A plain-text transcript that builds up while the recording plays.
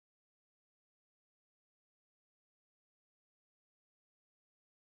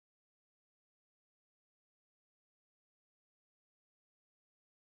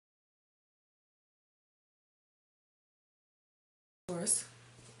Taurus,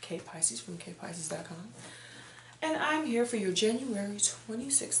 K Pisces from kpisces.com, and I'm here for your January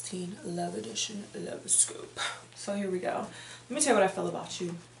 2016 Love Edition Love Scope. So here we go. Let me tell you what I feel about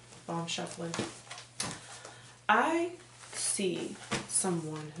you while I'm shuffling. I see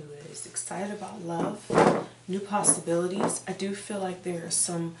someone who is excited about love, new possibilities. I do feel like there is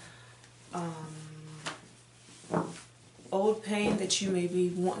some old pain that you may be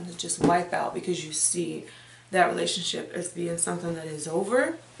wanting to just wipe out because you see that relationship as being something that is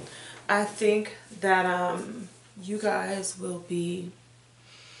over. I think that you guys will be,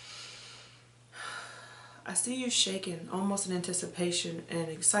 I see you shaking almost in anticipation and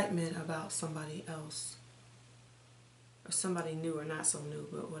excitement about somebody else. Or somebody new or not so new,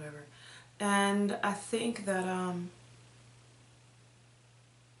 but whatever. And I think that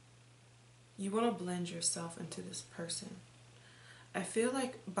you want to blend yourself into this person. I feel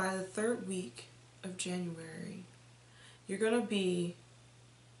like by the third week of January, you're going to be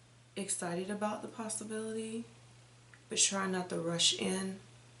excited about the possibility, but try not to rush in,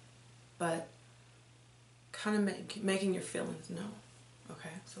 but kind of making your feelings known. Okay,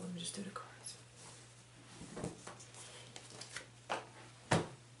 so let me just do the cards.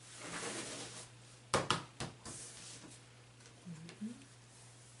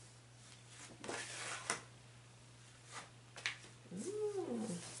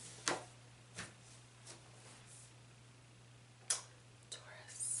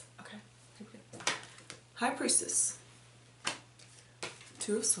 High Priestess,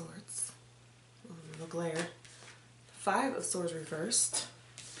 Two of Swords, a little glare, Five of Swords reversed,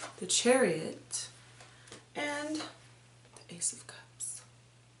 the Chariot, and the Ace of Cups.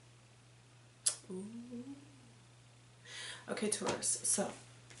 Ooh. Okay, Taurus, so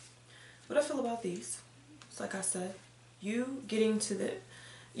what I feel about these, it's like I said, you getting to the,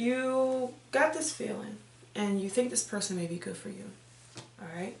 you got this feeling and you think this person may be good for you,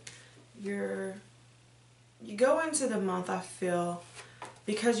 alright? You go into the month, I feel,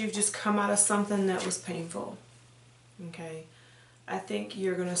 because you've just come out of something that was painful, okay? I think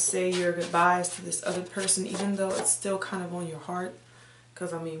you're going to say your goodbyes to this other person, even though it's still kind of on your heart,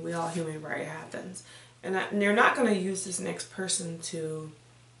 because, I mean, we all human, right? It happens. And you're not going to use this next person to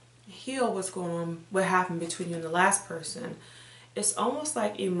heal what's going on, what happened between you and the last person. It's almost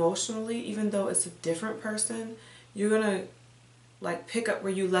like emotionally, even though it's a different person, you're going to, like, pick up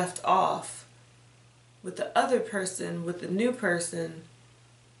where you left off with the other person, with the new person,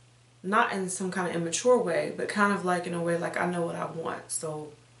 not in some kind of immature way, but kind of like in a way like, I know what I want,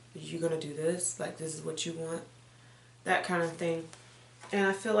 so you're going to do this, like this is what you want, that kind of thing. And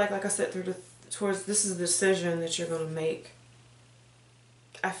I feel like I said, towards this is a decision that you're going to make.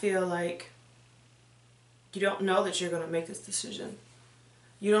 I feel like you don't know that you're going to make this decision.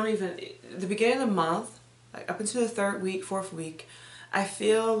 You don't even, the beginning of the month, like up until the third week, fourth week, I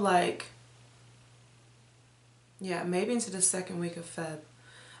feel like, yeah, maybe into the second week of Feb,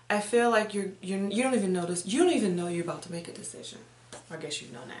 I feel like you don't even know this. You don't even know you're about to make a decision. I guess you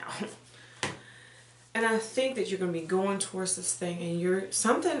know now. And I think that you're going to be going towards this thing, and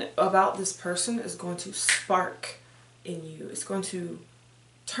something about this person is going to spark in you. It's going to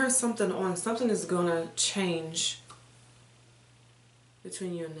turn something on. Something is going to change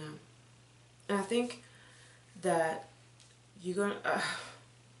between you and them. And I think that you're going to...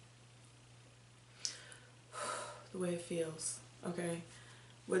 the way it feels, okay?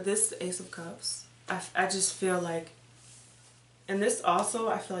 With this Ace of Cups, I just feel like, and this also,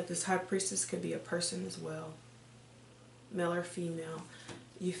 I feel like this High Priestess could be a person as well, male or female.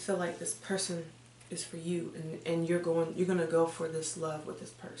 You feel like this person is for you, and you're gonna go for this love with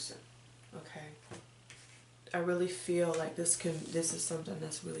this person, okay? I really feel like this is something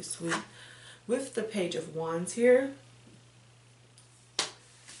that's really sweet. With the Page of Wands here,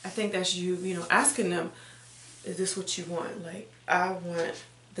 I think that's you asking them, is this what you want? Like, I want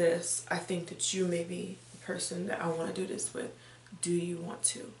this. I think that you may be the person that I want to do this with. Do you want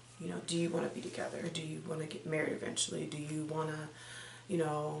to? Do you want to be together? Do you want to get married eventually? Do you want to,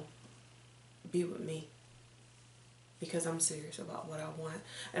 be with me? Because I'm serious about what I want.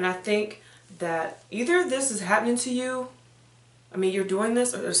 And I think that either this is happening to you, I mean, you're doing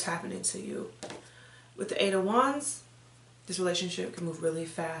this, or it's happening to you. With the Eight of Wands, this relationship can move really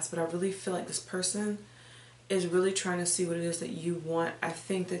fast, but I really feel like this person is really trying to see what it is that you want. I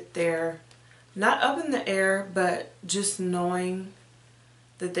think that they're not up in the air, but just knowing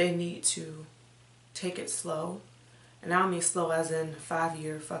that they need to take it slow. And I don't mean slow as in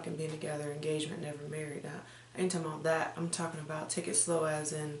 5-year fucking being together, engagement, never married. Now, I ain't talking about that. I'm talking about take it slow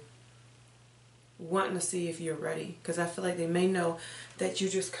as in wanting to see if you're ready. Because I feel like they may know that you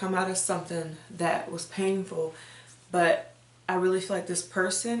just come out of something that was painful, but I really feel like this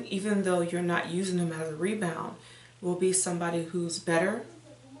person, even though you're not using them as a rebound, will be somebody who's better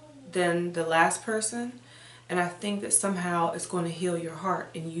than the last person. And I think that somehow it's going to heal your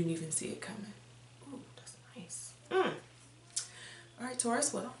heart and you didn't even see it coming. Ooh, that's nice. Alright,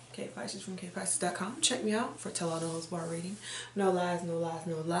 Taurus, well, Kate Pisces from KatePisces.com. Check me out for Tell All Knows Bar reading. No lies, no lies,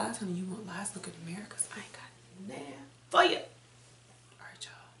 no lies. Honey, you want lies? Look in the mirror because I ain't got nothing for you.